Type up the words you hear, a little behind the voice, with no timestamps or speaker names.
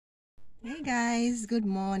Hey guys, good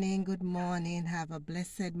morning, good morning. Have a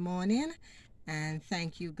blessed morning, and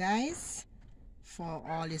thank you guys for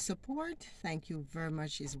all your support. Thank you very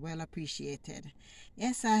much, is well appreciated.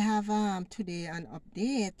 Yes, I have today an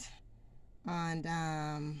update on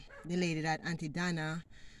the lady that Auntie Donna.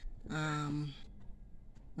 Um,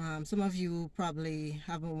 some of you probably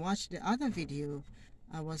haven't watched the other video.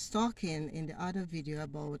 I was talking in the other video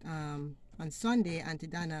about on Sunday Auntie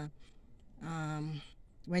Donna um,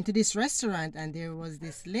 went to this restaurant, and there was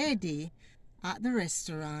this lady at the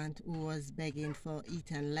restaurant who was begging for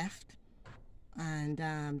eat and left, and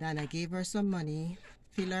Dana gave her some money,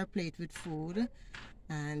 fill her plate with food,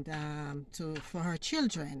 and for her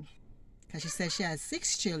children, because she said she has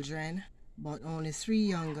 6 children but only 3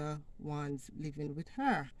 younger ones living with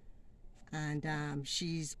her, and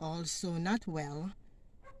she's also not well.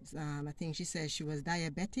 I think she said she was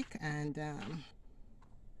diabetic, and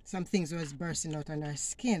some things was bursting out on her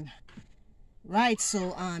skin. Right,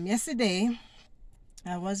 so yesterday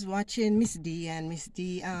I was watching Miss D, and Miss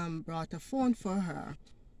D brought a phone for her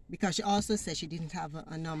because she also said she didn't have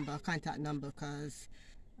a contact number, because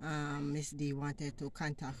Miss D wanted to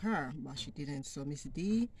contact her, but she didn't. So Miss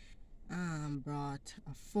D brought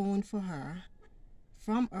a phone for her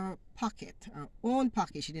from her pocket, her own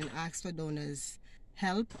pocket. She didn't ask for Donna's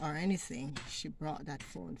help or anything. She brought that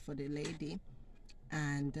phone for the lady,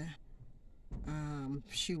 and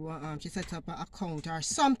she set up an account or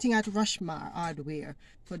something at Rushmore Hardware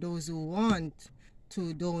for those who want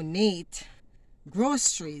to donate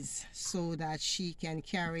groceries, so that she can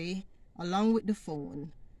carry along with the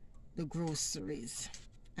phone the groceries.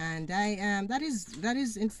 And that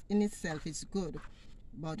is in itself is good,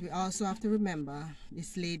 but we also have to remember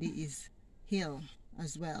this lady is ill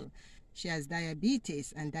as well. She has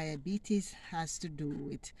diabetes, and diabetes has to do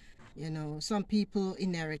with, some people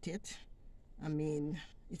inherit it. I mean,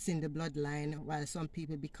 it's in the bloodline, while some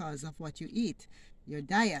people, because of what you eat, your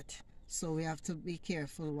diet. So we have to be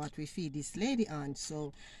careful what we feed this lady on.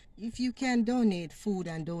 So if you can donate food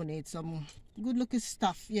and donate some good looking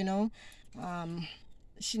stuff,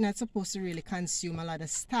 she's not supposed to really consume a lot of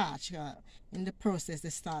starch. In the process,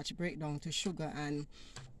 the starch break down to sugar, and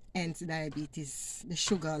hence diabetes. The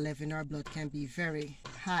sugar level in our blood can be very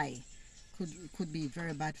high. Could be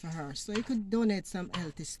very bad for her. So you could donate some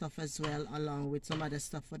healthy stuff as well, along with some other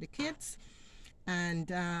stuff for the kids.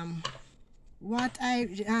 And what I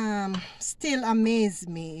still amaze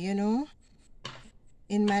me,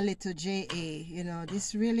 in my little JA,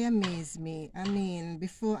 this really amazed me. I mean,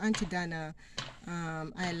 before Auntie Donna,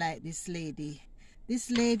 I like this lady. This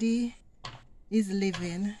lady is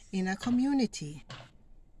living in a community.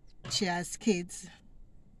 She has kids,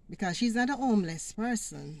 because she's not a homeless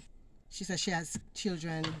person. She says she has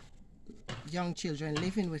children, young children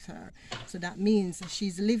living with her. So that means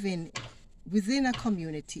she's living within a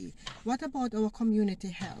community. What about our community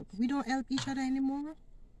help? We don't help each other anymore.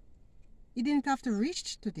 It didn't have to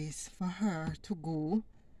reach to this for her to go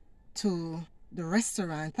to the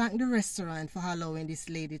restaurant, thank the restaurant for allowing this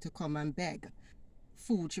lady to come and beg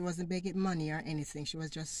food. She wasn't begging money or anything. She was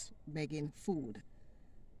just begging food.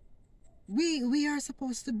 We are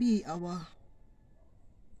supposed to be our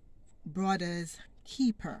brother's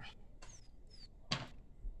keeper.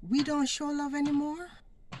 We don't show love anymore.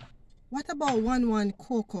 What about one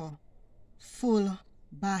cocoa full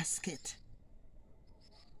basket?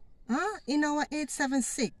 In our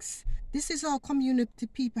 876, this is our community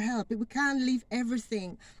people help. We can't leave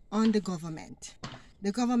everything on the government.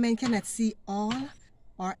 The government cannot see all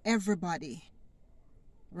or everybody,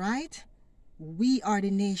 right? We are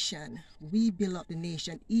the nation. We build up the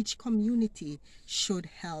nation. Each community should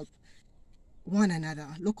help one another.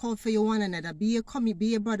 Look out for your one another. Be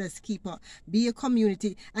a brother's keeper. Be a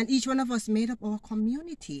community. And each one of us made up our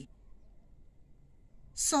community.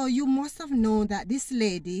 So you must have known that this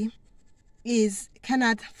lady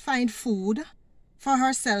cannot find food for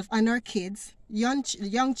herself and her kids, young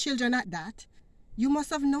children at that. You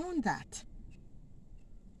must have known that.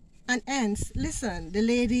 And hence, listen, the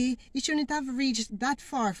lady, it shouldn't have reached that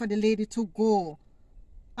far for the lady to go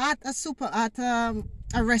at a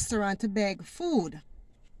restaurant to beg food.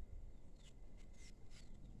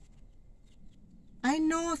 I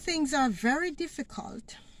know things are very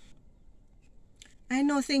difficult. I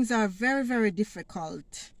know things are very, very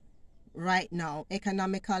difficult right now.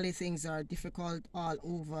 Economically, things are difficult all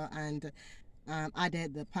over, and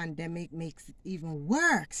added the pandemic makes it even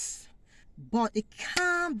worse. But it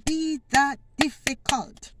can't be that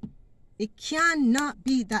difficult. It cannot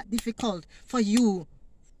be that difficult for you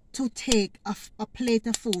to take a plate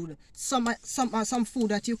of food, some food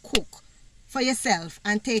that you cook for yourself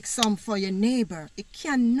and take some for your neighbor. It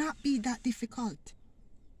cannot be that difficult.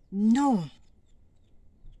 No.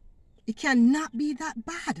 It cannot be that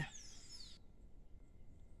bad.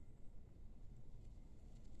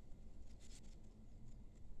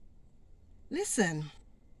 Listen,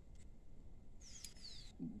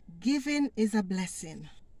 giving is a blessing.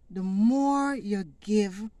 The more you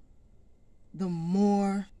give, the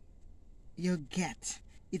more you get.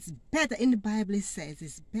 It's better, in the Bible it says,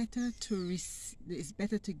 it's better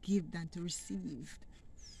to give than to receive.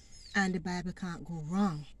 And the Bible can't go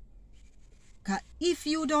wrong. Because if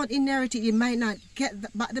you don't inherit it, you might not get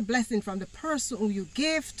back the blessing from the person who you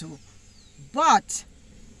gave to. But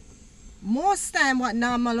most time what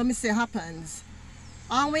normal, let me say, happens,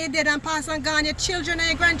 and when you're dead and pass and gone, your children and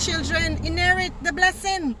your grandchildren inherit the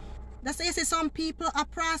blessing. That's why you see some people are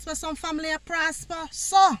prosper, some family are prosper.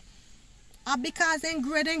 So, because then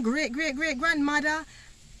great-great-great-grandmother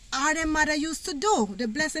or their mother used to do, the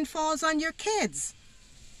blessing falls on your kids.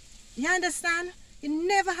 You understand? You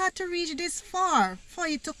never had to reach this far for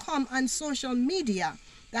it to come on social media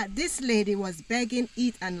that this lady was begging,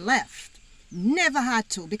 eat and left. Never had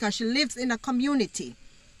to, because she lives in a community.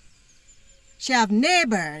 She have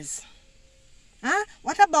neighbors. Huh?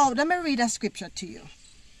 What about, let me read a scripture to you.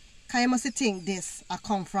 Because you must think this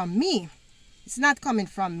come from me. It's not coming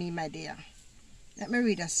from me, my dear. Let me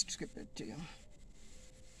read a scripture to you.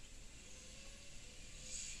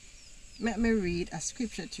 Let me read a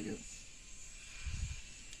scripture to you.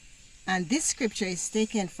 And this scripture is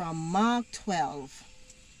taken from Mark 12,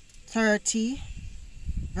 30,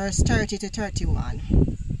 verse 30 to 31.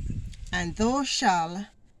 And thou shalt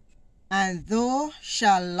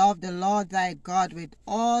love the Lord thy God with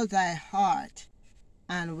all thy heart,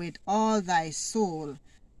 and with all thy soul,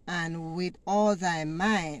 and with all thy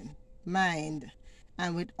mind,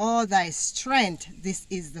 and with all thy strength. This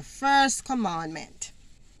is the first commandment.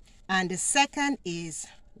 And the second is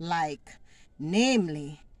like,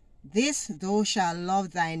 namely, this, thou shalt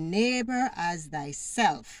love thy neighbor as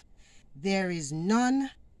thyself. There is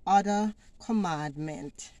none other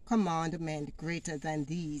commandment greater than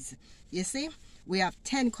these. You see, we have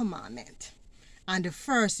 10 commandments. And the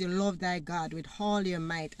first, you love thy God with all your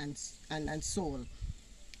might and soul.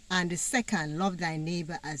 And the second, love thy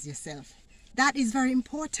neighbor as yourself. That is very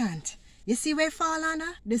important. You see where you fall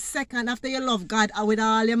under? The second, after you love God with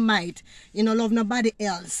all your might, you know, love nobody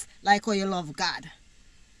else like how you love God.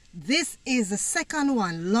 This is the second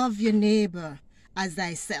one, love your neighbor as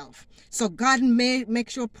thyself. So God may make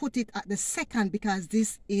sure put it at the second, because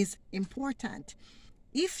this is important.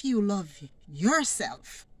 If you love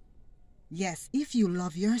yourself, yes, if you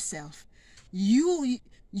love yourself,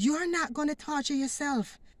 you're not going to torture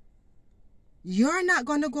yourself. You're not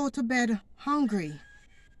going to go to bed hungry.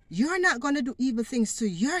 You're not going to do evil things to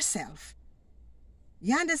yourself.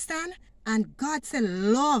 You understand? And God said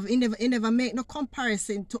love. He never make no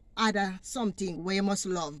comparison to other something where you must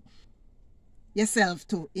love yourself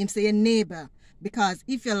too. Him say your neighbor. Because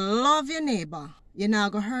if you love your neighbor, you're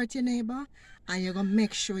not going to hurt your neighbor, and you're going to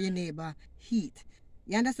make sure your neighbor eat.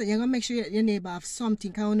 You understand? You're going to make sure your neighbor have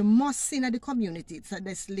something. Because the most sin of the community, so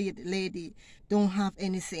this lady don't have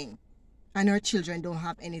anything, and her children don't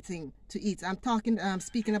have anything to eat. I'm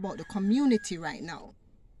speaking about the community right now.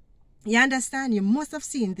 You understand? You must have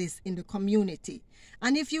seen this in the community.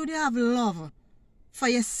 And if you have love for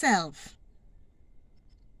yourself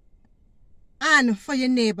and for your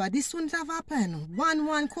neighbor, this wouldn't have happened.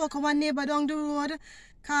 One neighbor down the road.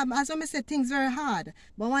 As I said, things very hard.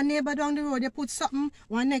 But one neighbor down the road, they put something,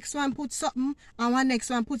 one next one put something, and one next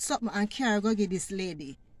one put something, and carry go give this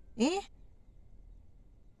lady. Eh?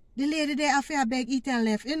 The lady there after beg eat and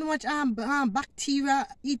left. You know much bacteria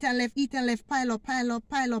eat and left, pile up.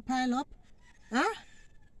 Huh?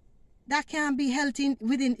 That can't be healthy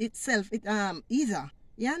within itself either.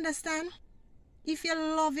 You understand? If you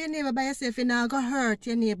love your neighbor by yourself, you're not going to hurt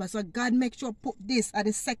your neighbor. So God makes sure put this at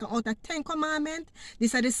the second out of 10 commandments.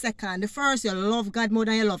 This is the second. The first, you love God more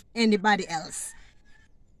than you love anybody else.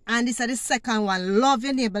 And this is the second one, love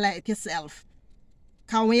your neighbor like yourself.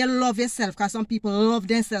 Because when you love yourself, because some people love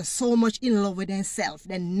themselves so much in love with themselves,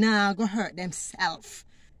 they're not going to hurt themselves.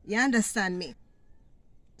 You understand me?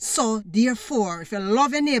 So, therefore, if you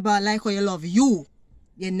love your neighbor like how you love you,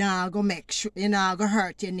 you're not going to make sure, you're not going to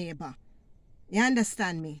hurt your neighbor. You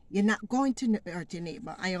understand me? You're not going to hurt your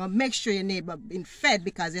neighbor. And you're going to make sure your neighbor been fed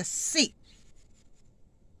because you're sick.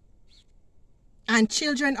 And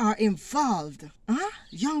children are involved. Huh?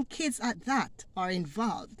 Young kids at that are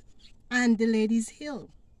involved. And the ladies heal.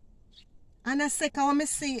 And I said, I want to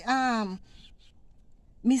see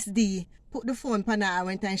Miss D put the phone on her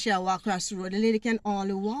when she walk across the road. The lady can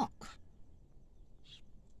only walk.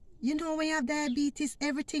 You know, when you have diabetes,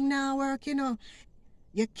 everything now work, you know.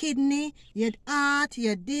 Your kidney, your heart,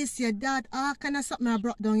 your this, your that, all kind of something I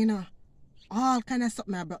brought down, you know. All kind of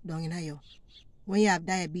something I brought down, you know, you. When you have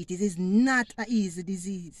diabetes, it's not an easy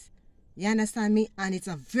disease. You understand me? And it's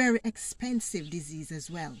a very expensive disease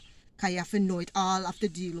as well. Because you have to know it all, have to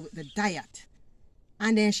deal with the diet.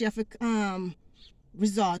 And then she have to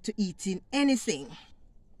resort to eating anything.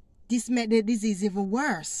 This made the disease even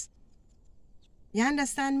worse. You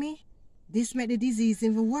understand me? This made the disease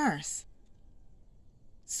even worse.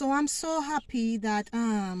 So I'm so happy that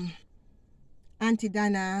Auntie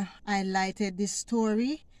Donna highlighted this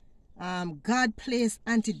story. God placed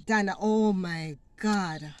Auntie Donna. Oh my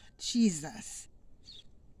God, Jesus.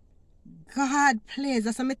 God placed.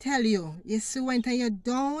 That's what I tell you. You see, when you're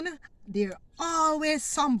down, there's always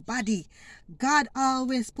somebody. God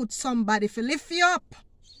always put somebody to lift you up.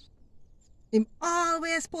 Him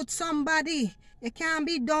always put somebody. You can't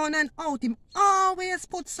be down and out. Him always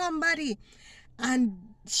put somebody. And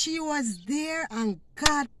she was there, and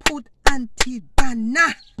God put Auntie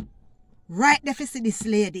Donna right there to see this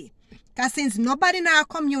lady. Because since nobody in our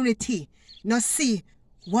community no see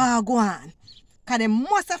what go on, because they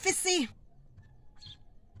must have to see.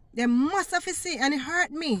 They must have to see, and it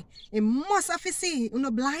hurt me. It must have to see. You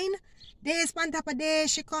know, blind? They spent up a day,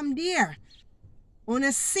 she come there.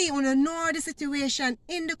 Wanna see, wanna know the situation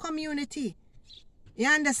in the community. You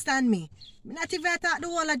understand me? Not even talk the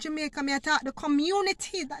whole of Jamaica, I talk the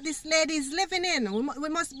community that this lady is living in. We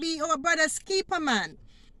must be our brother's keeper, man.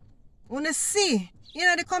 Wanna see, you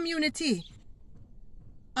know, the community.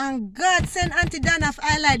 And God sent Auntie Donna to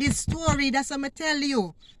highlight this story. That's what I tell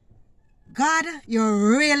you. God,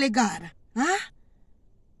 you're really God. Huh?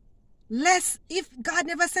 If God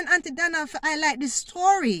never sent Auntie Donna to highlight this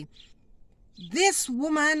story, this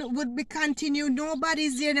woman would be continued.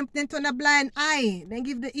 Nobody's there. Then turn a blind eye. Then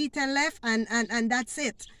give the eat and left, and that's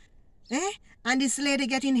it. Eh? And this lady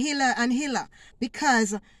getting healer and healer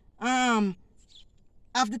because of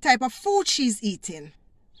the type of food she's eating.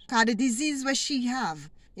 Because the disease where she have,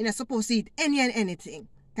 you're not supposed to eat any and anything.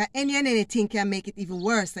 Because any and anything can make it even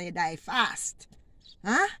worse and you die fast.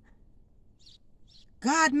 Huh?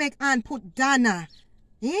 God make and put Donna.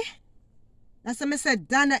 Eh? That's why I said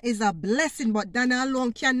Donna is a blessing, but Donna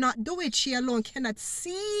alone cannot do it. She alone cannot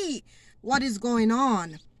see what is going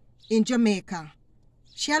on in Jamaica.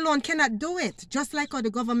 She alone cannot do it, just like how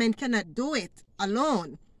the government cannot do it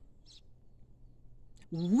alone.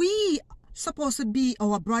 We supposed to be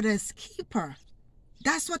our brother's keeper.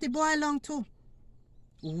 That's what it boils down to.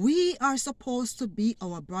 We are supposed to be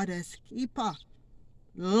our brother's keeper.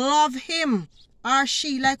 Love him or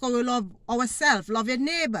she like how we love ourselves. Love your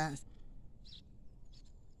neighbors.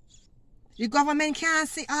 The government can't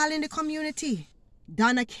see all in the community.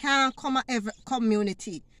 Donna can't come at every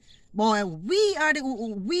community. But we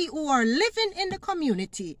who are living in the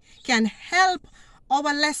community can help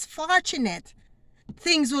our less fortunate.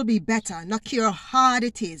 Things will be better. Not care how hard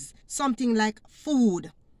it is. Something like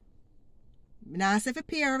food. Now, if a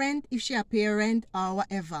parent, if she a parent or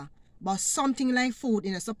whatever, but something like food,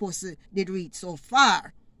 you know, supposed to did reach so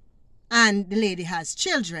far. And the lady has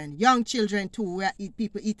children, young children too, where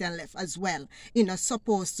people eat and left as well. You know,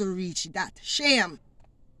 supposed to reach that. Shame.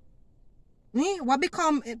 What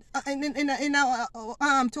become in our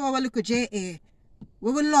to our little JA?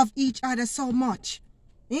 We will love each other so much.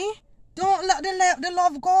 Don't let the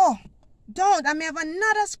love go. Don't. I may have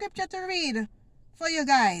another scripture to read for you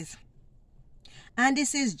guys. And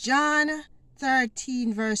this is John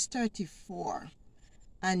 13 verse 34.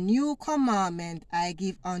 A new commandment I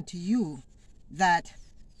give unto you, that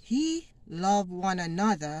ye love one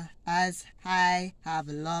another as I have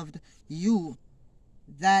loved you,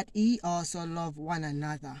 that ye also love one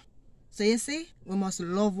another. So you see, we must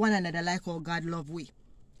love one another like how God love we.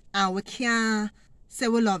 And we can't say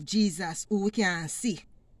we love Jesus who we can't see,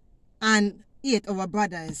 and hate our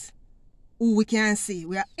brothers who we can't see.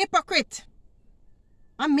 We are hypocrite.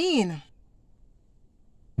 I mean,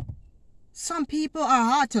 some people are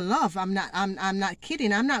hard to love. I'm not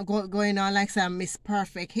kidding. I'm not going on like I'm Miss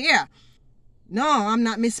Perfect here. No, I'm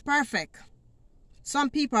not Miss Perfect. Some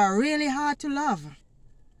people are really hard to love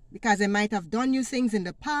because they might have done you things in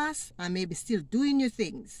the past and maybe still doing you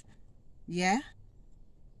things. Yeah?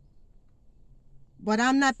 But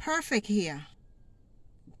I'm not perfect here.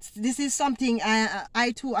 This is something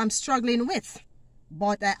I too am struggling with.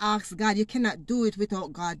 But I ask God, you cannot do it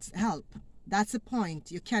without God's help. That's the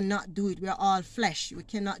point. You cannot do it. We are all flesh. We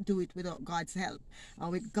cannot do it without God's help. And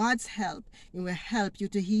with God's help, it will help you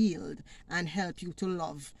to heal and help you to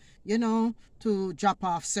love. You know, to drop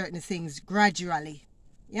off certain things gradually.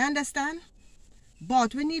 You understand?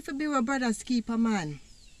 But we need to be our brother's keeper, man.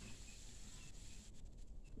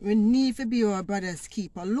 We need to be our brother's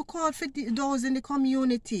keeper. Look out for those in the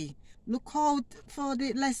community. Look out for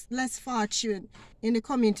the less fortune in the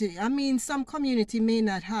community. I mean, some community may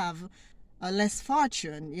not have a less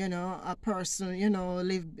fortune, you know, a person, you know,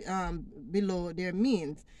 live below their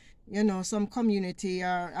means. You know, some community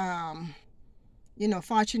are, you know,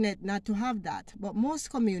 fortunate not to have that. But most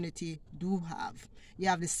community do have. You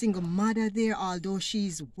have the single mother there, although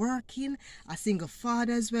she's working. A single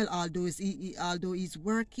father as well, although he's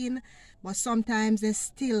working. But sometimes they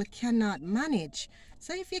still cannot manage.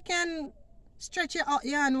 So if you can stretch your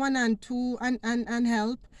hand one and two and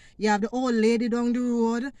help. You have the old lady down the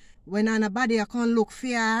road. When anybody can look for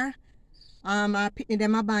her, or picking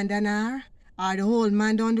them abandon her, or the old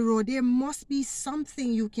man down the road, there must be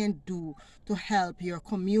something you can do to help your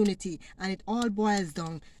community. And it all boils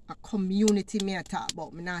down a community me I talk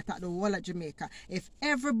about. Me not talk the whole of Jamaica. If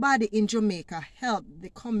everybody in Jamaica help the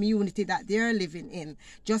community that they're living in,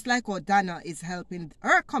 just like how Donna is helping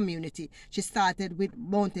her community. She started with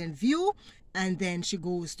Mountain View, and then she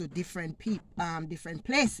goes to different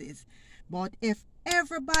places. But if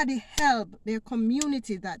everybody help their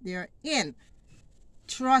community that they're in,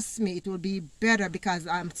 trust me, it will be better, because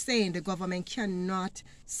I'm saying the government cannot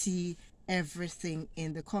see everything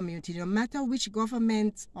in the community. No matter which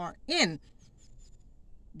government are in,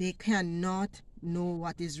 they cannot know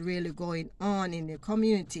what is really going on in the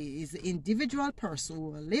community. It's the individual person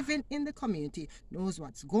who are living in the community knows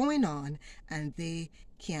what's going on, and they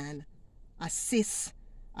can assist.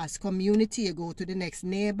 As community, you go to the next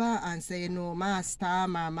neighbor and say, you know, Mass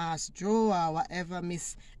Tom or Mass Joe or whatever,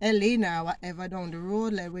 Miss Elena or whatever down the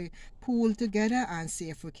road, let we pool together and see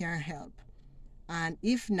if we can help. And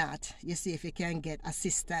if not, you see if you can get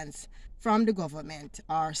assistance from the government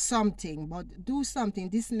or something. But do something.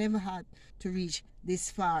 This never had to reach this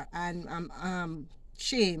far, and I'm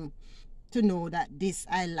ashamed to know that this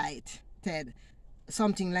highlighted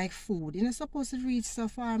something like food. You're not supposed to reach so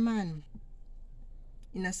far, man.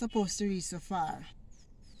 You're not supposed to reach so far.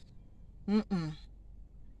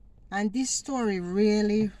 And this story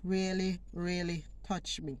really, really, really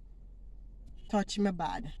touched me. Touched me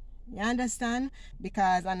bad. You understand?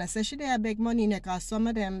 Because, and especially I beg money, because some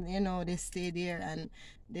of them, you know, they stay there and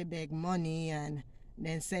they beg money and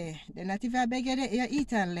then say, they not even beg you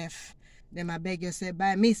eat and left. Them I beg you say,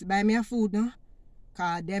 buy me a food, no?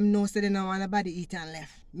 Because them know say they don't want nobody eat and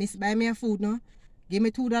left. Miss, buy me a food, no? Give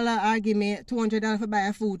me $2 or give me $200 for buy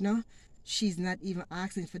a food, no? She's not even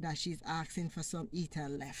asking for that. She's asking for some eat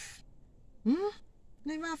and left.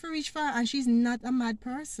 Never have to reach far, and she's not a mad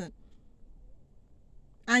person.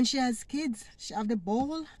 And she has kids. She have the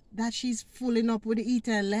bowl that she's filling up with the eat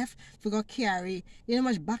and left for go carry. You know how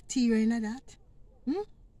much bacteria in that? You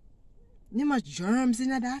know how much germs in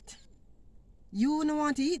that? You wouldn't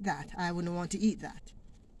want to eat that. I wouldn't want to eat that.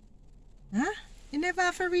 Huh? You never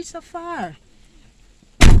have to reach so far.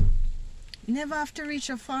 You never have to reach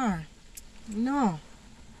so far. No.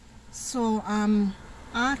 So I'm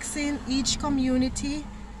asking each community,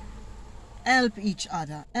 help each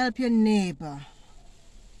other. Help your neighbor.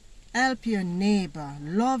 Help your neighbor.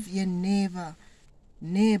 Love your neighbor.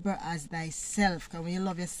 Neighbor as thyself. Because when you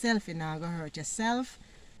love yourself, you're not going to hurt yourself.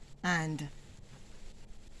 And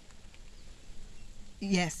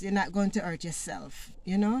yes, you're not going to hurt yourself.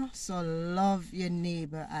 You know? So love your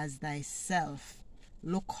neighbor as thyself.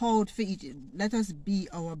 Look out for each. Let us be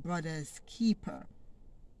our brother's keeper.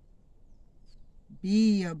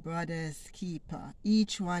 Be your brother's keeper.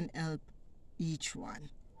 Each one help each one.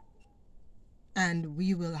 And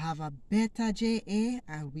we will have a better JA,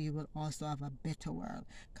 and we will also have a better world.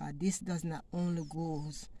 Because this does not only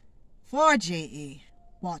goes for JA,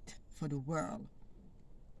 but for the world.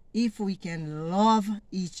 If we can love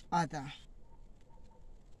each other,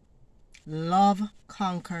 love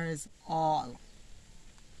conquers all.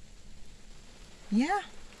 Yeah.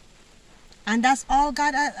 And that's all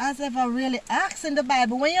God has ever really asked in the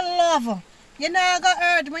Bible. When you love, you're not going to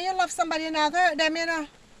hurt. When you love somebody, you're not going to hurt them, you know.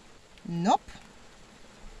 Nope.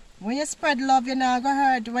 When you spread love, you're not going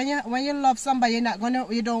to hurt. When you love somebody,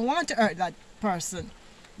 you don't want to hurt that person.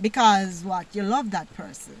 Because what? You love that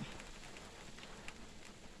person.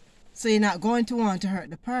 So you're not going to want to hurt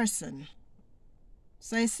the person.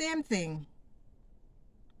 So it's the same thing.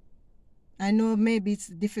 I know maybe it's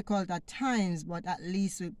difficult at times, but at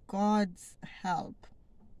least with God's help,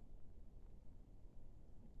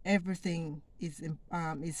 everything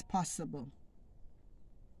is possible.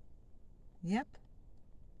 Yep.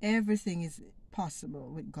 Everything is possible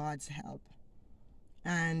with God's help.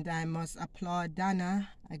 And I must applaud Donna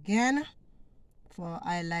again for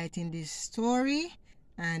highlighting this story.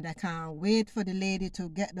 And I can't wait for the lady to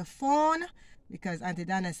get the phone, because Auntie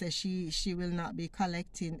Donna says she will not be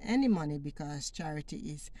collecting any money because charity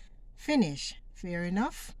is finished. Fair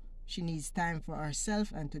enough. She needs time for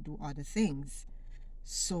herself and to do other things.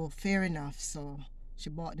 So fair enough. So she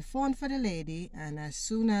bought the phone for the lady, and as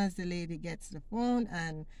soon as the lady gets the phone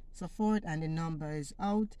and so forth and the number is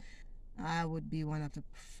out, I would be one of the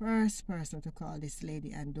first person to call this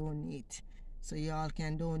lady and donate. So y'all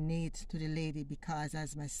can donate to the lady, because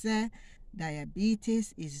as I said,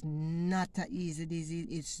 diabetes is not an easy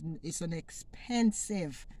disease. It's an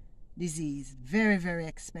expensive disease, very, very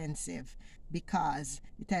expensive, because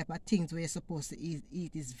the type of things we're supposed to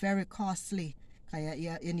eat is very costly.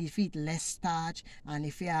 You need to eat less starch, and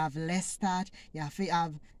if you have less starch, you have to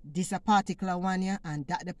have this a particular one here and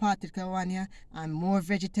that the particular one here, and more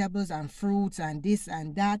vegetables and fruits and this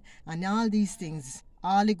and that, and all these things,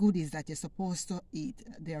 all the goodies that you're supposed to eat,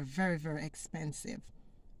 they're very, very expensive.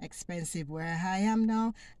 Expensive where I am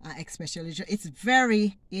now, especially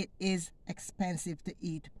it is expensive to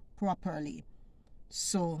eat properly.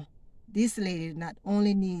 So this lady not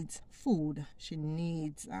only needs food, she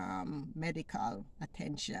needs medical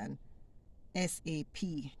attention, SAP,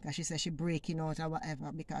 because she says she's breaking out or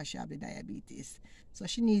whatever because she have the diabetes. So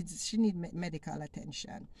she needs medical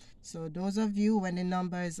attention. So those of you, when the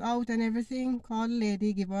number is out and everything, call the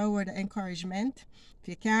lady, give her a word of encouragement. If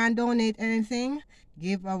you can't donate anything,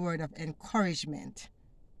 give a word of encouragement.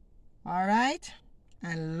 All right?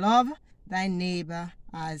 And love thy neighbor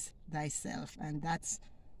as thyself. And that's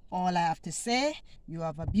all I have to say. You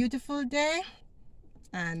have a beautiful day,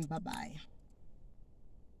 and bye-bye.